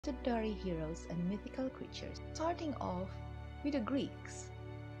legendary heroes and mythical creatures, starting off with the Greeks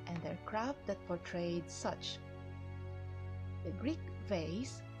and their craft that portrayed such. The Greek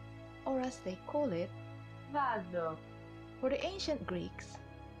vase, or as they call it, Vase. for the ancient Greeks,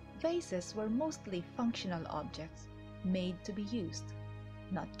 vases were mostly functional objects made to be used,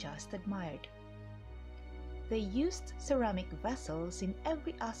 not just admired. They used ceramic vessels in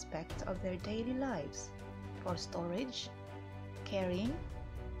every aspect of their daily lives for storage, carrying,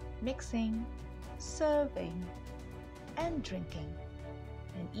 mixing, serving, and drinking,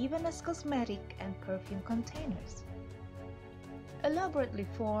 and even as cosmetic and perfume containers. Elaborately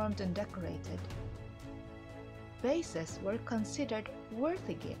formed and decorated, vases were considered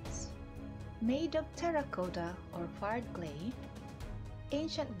worthy gifts. Made of terracotta or fired clay,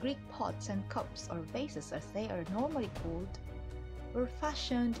 ancient Greek pots and cups, or vases as they are normally called, were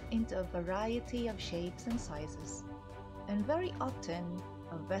fashioned into a variety of shapes and sizes, and very often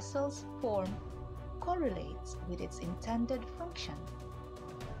a vessel's form correlates with its intended function.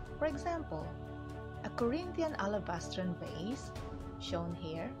 For example, a Corinthian alabastron vase, shown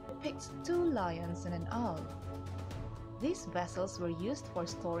here, depicts two lions and an owl. These vessels were used for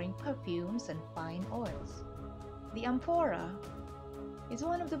storing perfumes and fine oils. The amphora is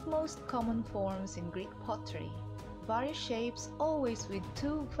one of the most common forms in Greek pottery, various shapes always with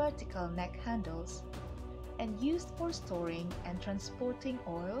two vertical neck handles, and used for storing and transporting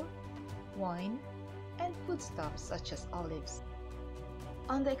oil, wine, and foodstuffs such as olives.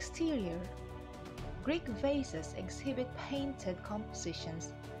 On the exterior, Greek vases exhibit painted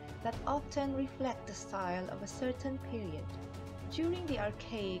compositions that often reflect the style of a certain period. During the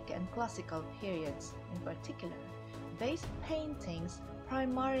archaic and classical periods in particular, vase paintings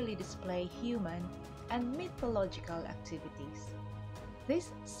primarily display human and mythological activities.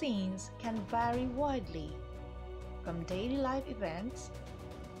 These scenes can vary widely, from daily life events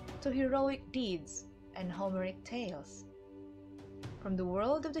to heroic deeds and Homeric tales, from the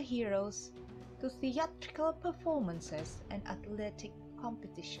world of the heroes to theatrical performances and athletic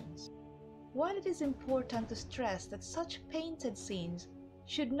competitions. While it is important to stress that such painted scenes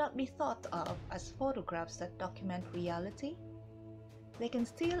should not be thought of as photographs that document reality, they can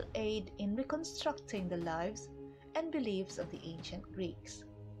still aid in reconstructing the lives and beliefs of the ancient Greeks.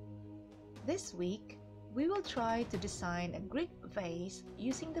 This week, we will try to design a Greek vase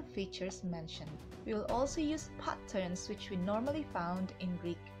using the features mentioned. We will also use patterns which we normally found in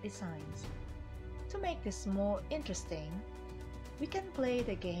Greek designs. To make this more interesting, we can play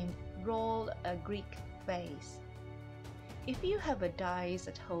the game Roll a Greek Vase. If you have a dice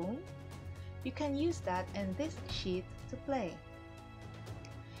at home, you can use that and this sheet to play.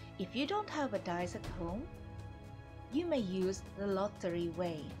 If you don't have a dice at home, you may use the lottery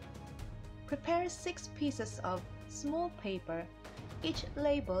way. Prepare 6 pieces of small paper, each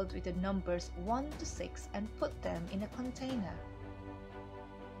labeled with the numbers 1 to 6, and put them in a container.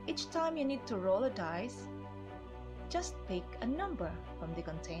 Each time you need to roll a dice, just pick a number from the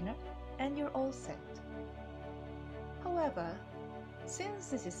container and you're all set. However, since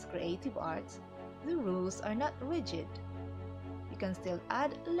this is creative arts, the rules are not rigid. You can still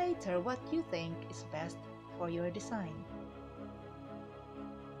add later what you think is best for your design.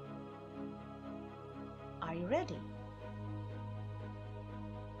 Are you ready?